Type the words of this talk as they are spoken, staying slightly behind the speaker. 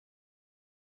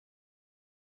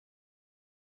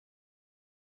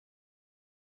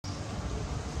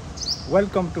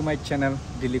Welcome to my channel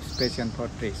Dilip's Passion for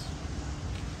Trees.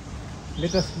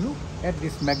 Let us look at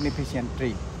this magnificent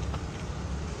tree.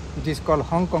 It is called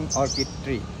Hong Kong Orchid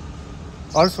tree,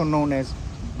 also known as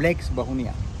Blake's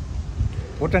Bauhinia.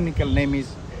 Botanical name is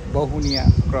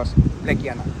Bauhinia cross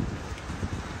blakeana.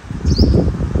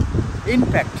 In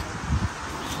fact,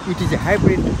 it is a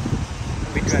hybrid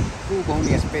between two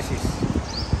Bauhinia species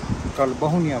called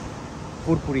Bauhinia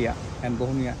purpurea and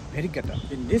Bauhinia variegata.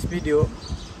 In this video,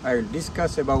 I will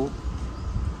discuss about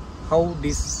how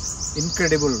this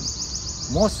incredible,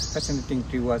 most fascinating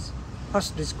tree was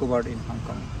first discovered in Hong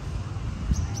Kong,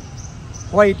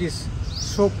 why it is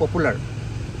so popular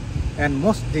and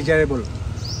most desirable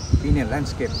in a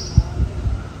landscape,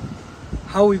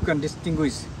 how you can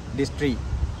distinguish this tree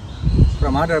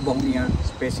from other Bauhinia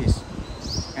species,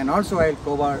 and also I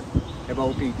will cover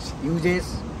about its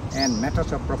uses and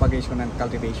methods of propagation and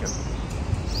cultivation,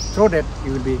 so that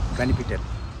you will be benefited.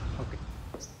 Okay.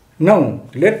 Now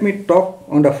let me talk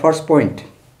on the first point.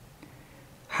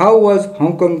 How was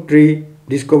Hong Kong tree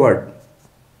discovered?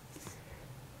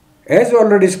 As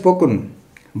already spoken,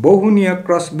 Bauhinia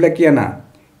cross blakeana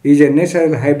is a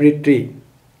natural hybrid tree.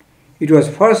 It was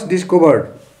first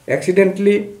discovered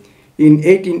accidentally in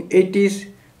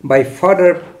 1880s by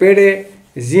Father Pere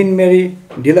Jean-Marie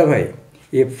Delavay,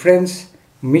 a French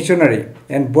missionary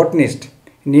and botanist,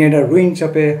 near the ruins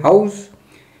of a house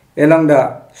along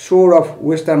the shore of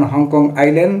western Hong Kong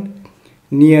Island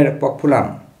near Pok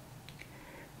Phulam.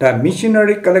 The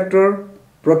missionary collector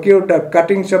procured the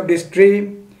cuttings of this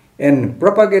tree and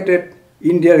propagated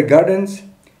in their gardens,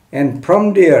 and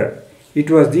from there it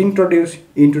was introduced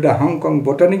into the Hong Kong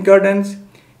Botanic Gardens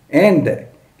and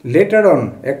later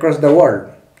on across the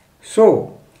world.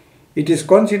 So it is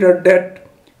considered that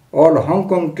all Hong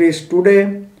Kong trees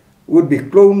today would be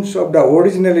clones of the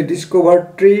originally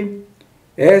discovered tree,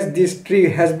 as this tree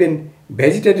has been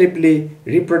vegetatively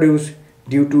reproduced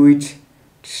due to its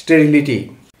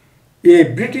sterility. A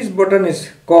British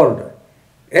botanist called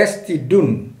S.T.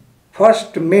 Dunn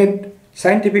first made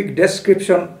scientific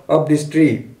description of this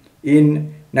tree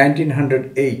in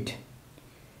 1908.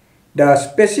 The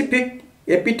specific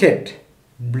epithet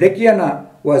blakeana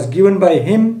was given by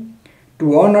him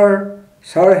to honor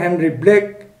Sir Henry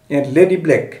Blake and Lady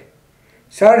Blake.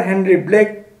 Sir Henry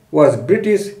Blake was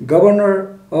British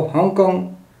governor of Hong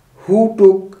Kong who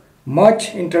took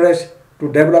much interest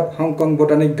to develop Hong Kong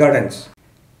Botanic Gardens.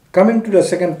 Coming to the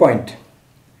second point,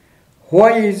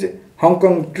 why is Hong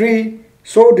Kong tree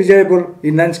so desirable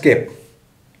in landscape?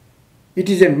 It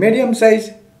is a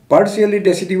medium-sized, partially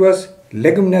deciduous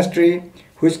leguminous tree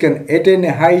which can attain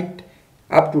a height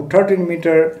up to 13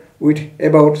 meters with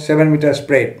about 7 meters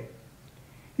spread.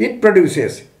 It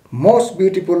produces most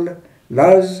beautiful,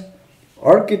 large,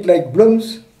 orchid-like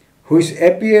blooms which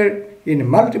appear in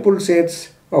multiple shades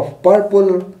of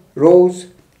purple, rose,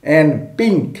 and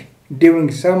pink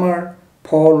during summer,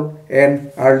 fall,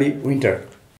 and early winter.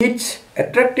 Its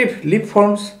attractive leaf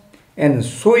forms and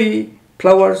showy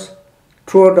flowers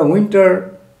throughout the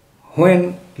winter,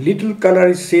 when little color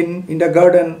is seen in the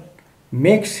garden,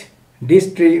 makes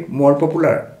this tree more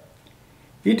popular.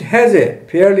 It has a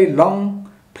fairly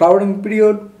long flowering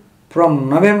period from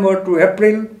November to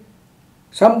April.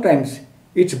 Sometimes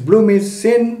its bloom is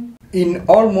seen in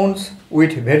all months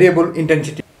with variable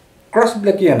intensity. Cross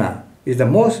blakeana is the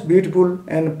most beautiful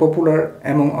and popular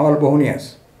among all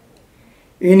Bauhinias.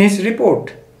 In his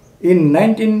report in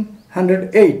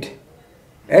 1908,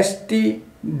 S.T.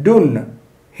 Dunn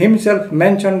himself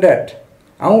mentioned that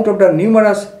out of the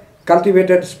numerous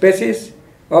cultivated species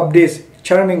of this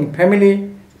charming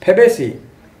family Fabaceae,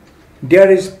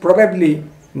 there is probably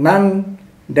none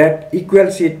that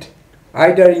equals it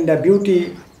either in the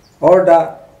beauty or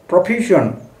the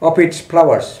profusion of its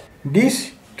flowers.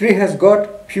 This tree has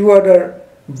got few other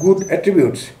good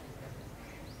attributes.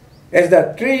 As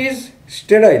the tree is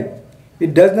sterile,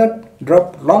 it does not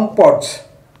drop long pods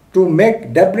to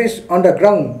make debris on the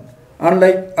ground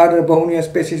unlike other Bauhinia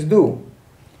species do.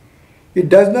 It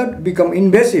does not become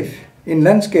invasive in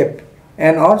landscape,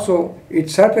 and also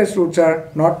its surface roots are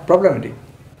not problematic.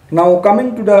 Now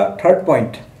coming to the third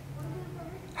point,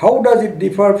 how does it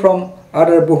differ from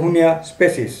other Bauhinia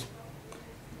species?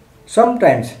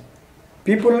 Sometimes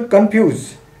people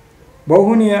confuse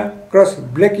Bauhinia cross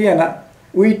blakeana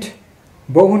with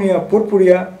Bauhinia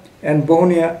purpurea and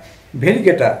Bauhinia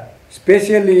variegata,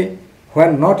 especially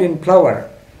when not in flower.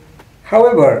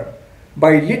 However,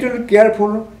 by little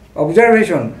careful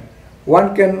observation,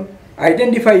 one can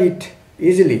identify it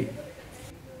easily.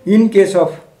 In case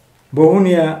of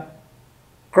Bauhinia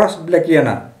cross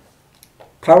blakeana,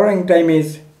 flowering time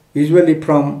is usually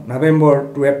from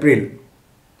November to April,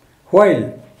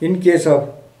 while in case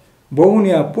of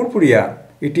Bauhinia purpurea,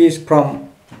 it is from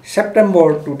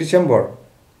September to December,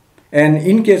 and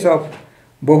in case of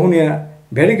Bauhinia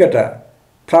variegata,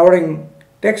 flowering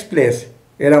takes place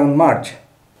around March.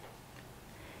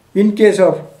 In case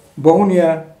of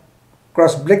Bauhinia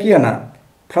cross blakeana,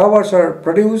 flowers are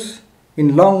produced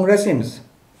in long racemes,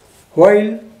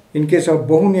 while in case of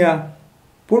Bauhinia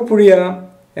purpurea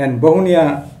and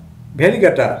Bauhinia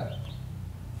variegata,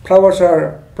 flowers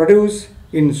are produced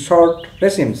in short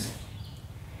racemes.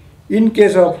 In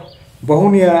case of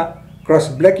Bauhinia cross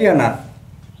blakeana,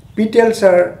 petals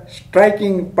are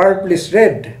striking purplish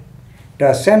red.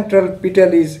 The central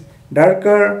petal is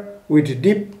darker with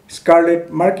deep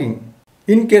scarlet marking.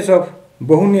 In case of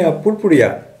Bauhinia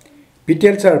purpurea,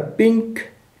 petals are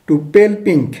pink to pale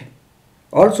pink.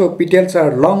 Also, petals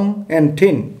are long and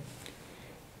thin.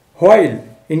 While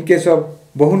in case of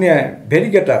Bauhinia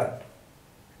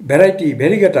variety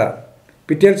variegata,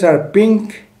 petals are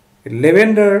pink,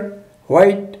 lavender,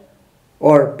 white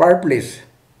or purplish.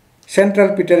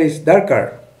 Central petal is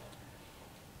darker.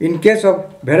 In case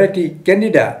of variety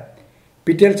candida,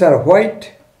 petals are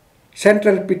white,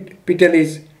 central petal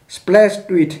is splashed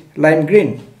with lime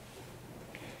green.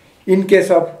 In case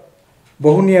of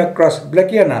Bauhinia cross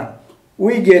blakeana,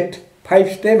 we get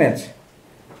 5 stamens.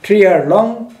 3 are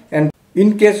long, and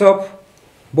in case of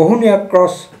Bauhinia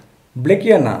cross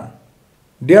blakeana,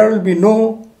 there will be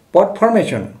no pod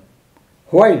formation,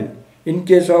 while in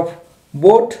case of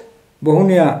both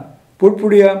Bauhinia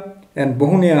purpurea and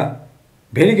Bauhinia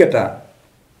variegata,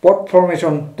 pod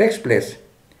formation takes place.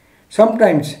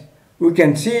 Sometimes we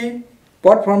can see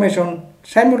pod formation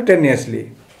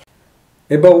simultaneously.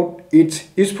 About its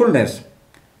usefulness,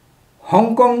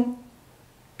 Hong Kong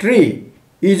tree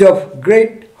is of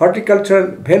great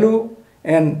horticultural value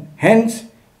and hence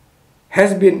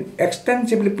has been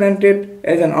extensively planted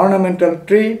as an ornamental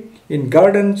tree in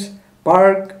gardens,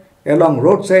 park, along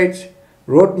roadsides,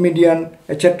 road median,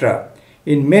 etc.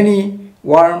 in many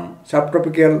warm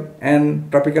subtropical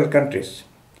and tropical countries.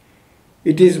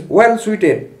 It is well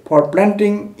suited for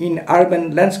planting in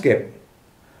urban landscape.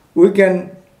 We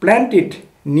can plant it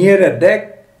near a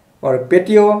deck or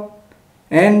patio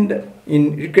and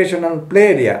in recreational play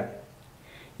area.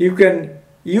 You can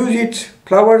use its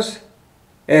flowers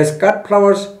as cut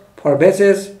flowers for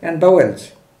vases and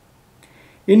dowels.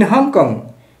 In Hong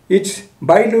Kong, its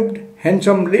bilobed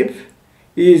handsome leaf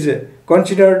is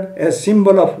considered a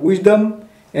symbol of wisdom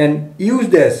and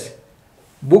used as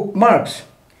bookmarks.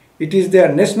 It is the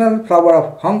national flower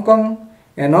of Hong Kong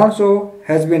and also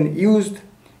has been used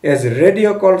as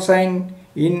radio call sign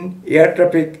in air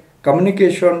traffic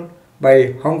communication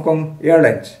by Hong Kong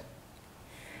Airlines.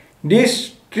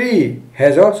 This tree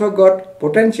has also got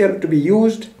potential to be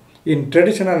used in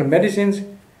traditional medicines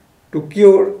to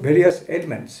cure various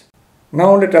ailments.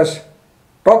 Now let us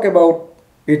talk about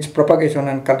its propagation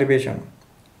and cultivation.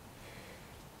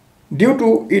 Due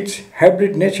to its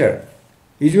hybrid nature,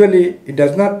 usually it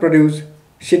does not produce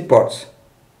seed pods.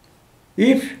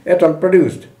 If at all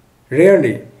produced,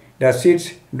 rarely the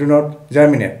seeds do not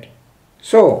germinate.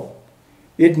 So,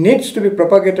 it needs to be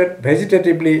propagated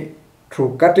vegetatively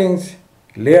through cuttings,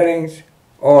 layerings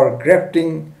or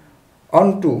grafting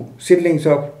onto seedlings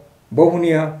of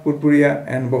Bauhinia purpurea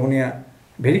and Bauhinia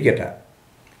variegata.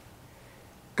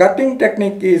 Cutting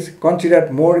technique is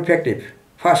considered more effective,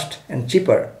 fast and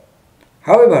cheaper.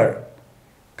 However,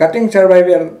 cutting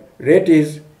survival rate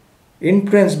is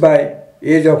influenced by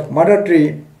age of mother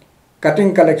tree,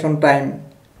 cutting collection time,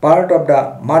 part of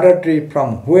the mother tree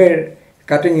from where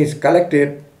cutting is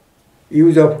collected,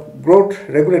 use of growth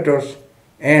regulators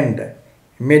and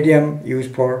medium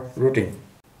used for rooting.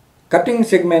 Cutting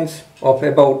segments of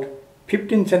about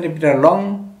 15 cm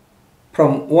long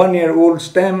from 1-year-old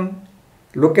stem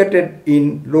located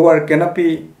in lower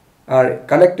canopy are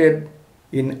collected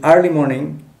in early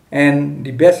morning and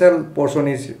the basal portion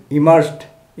is immersed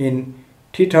in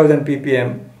 3000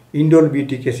 ppm indole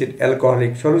butyric acid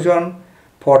alcoholic solution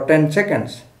for 10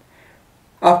 seconds.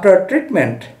 After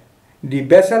treatment, the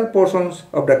basal portions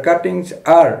of the cuttings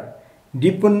are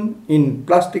deepened in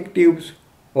plastic tubes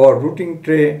or rooting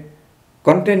tray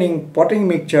containing potting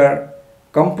mixture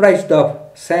comprised of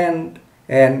sand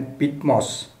and peat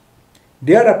moss.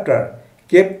 Thereafter,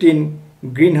 kept in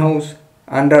greenhouse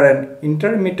under an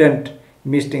intermittent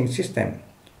misting system.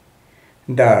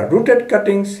 The rooted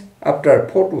cuttings after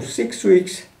 4 to 6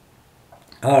 weeks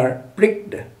are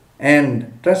pricked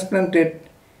and transplanted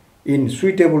in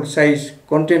suitable size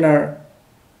container,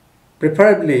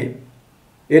 preferably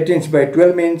 8 inch by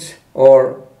 12 inch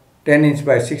or 10 inch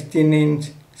by 16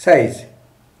 inch size,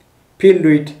 filled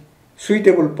with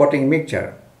suitable potting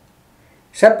mixture.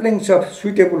 Saplings of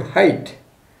suitable height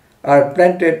are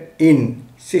planted in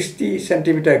 60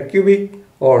 cm cubic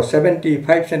or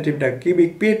 75 cm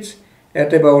cubic pits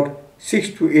at about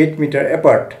 6 to 8 meter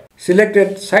apart.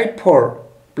 Selected site for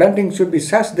planting should be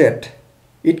such that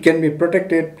it can be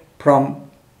protected from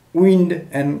wind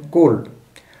and cold.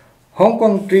 Hong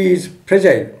Kong tree is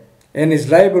fragile and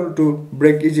is liable to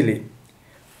break easily.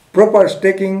 Proper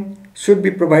staking should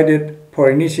be provided for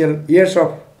initial years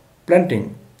of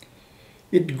planting.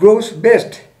 It grows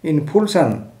best in full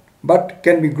sun but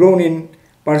can be grown in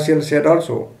partial shade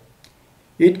also.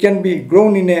 It can be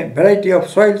grown in a variety of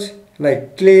soils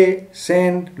like clay,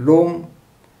 sand, loam,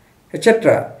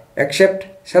 etc.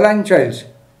 except saline soils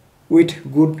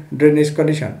with good drainage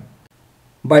condition.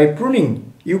 By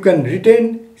pruning, you can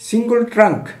retain single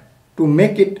trunk to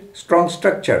make it strong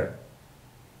structure.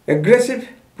 Aggressive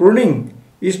pruning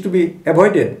is to be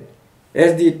avoided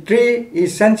as the tree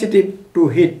is sensitive to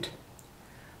heat.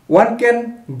 One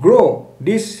can grow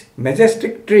this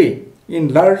majestic tree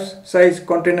in large size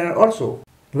container also.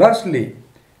 Lastly,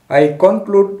 I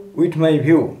conclude with my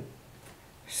view.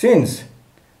 Since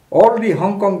all the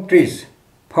Hong Kong trees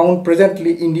found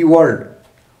presently in the world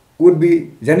would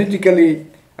be genetically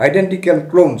identical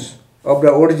clones of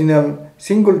the original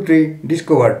single tree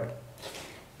discovered,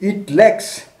 it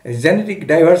lacks genetic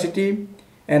diversity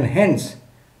and hence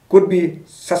could be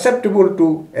susceptible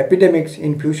to epidemics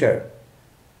in future.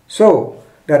 So,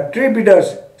 the tree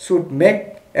breeders should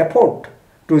make effort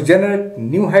to generate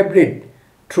new hybrid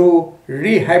through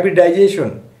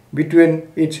rehybridization between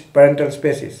its parental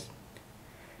species.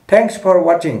 Thanks for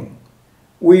watching.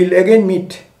 We will again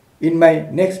meet in my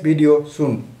next video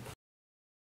soon.